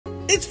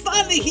It's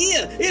finally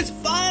here. It's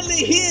finally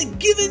here.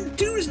 Giving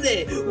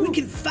Tuesday. We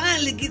can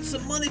finally get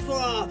some money for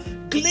our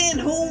Glen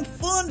Home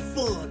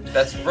Fund.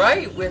 That's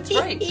right. That's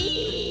right.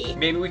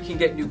 Maybe we can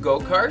get new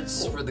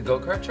go-karts for the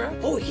go-kart track.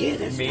 Oh yeah,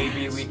 that's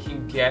Maybe nice. we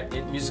can get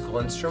musical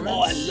instruments.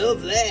 Oh, I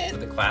love that. For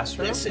the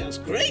classroom. That sounds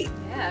great.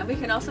 Yeah, we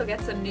can also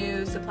get some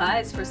new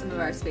supplies for some of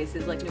our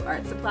spaces, like new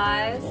art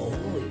supplies. Oh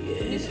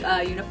New,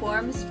 yeah.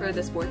 uniforms for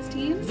the sports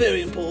teams.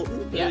 Very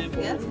important. Very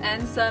important.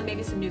 And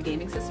maybe some new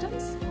gaming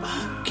systems.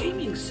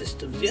 Gaming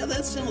systems. Yeah,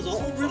 that sounds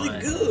all really Fun.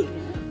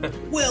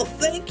 good. Well,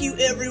 thank you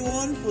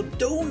everyone for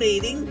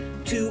donating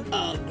to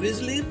our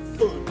Grizzly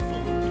Fun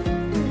Fund.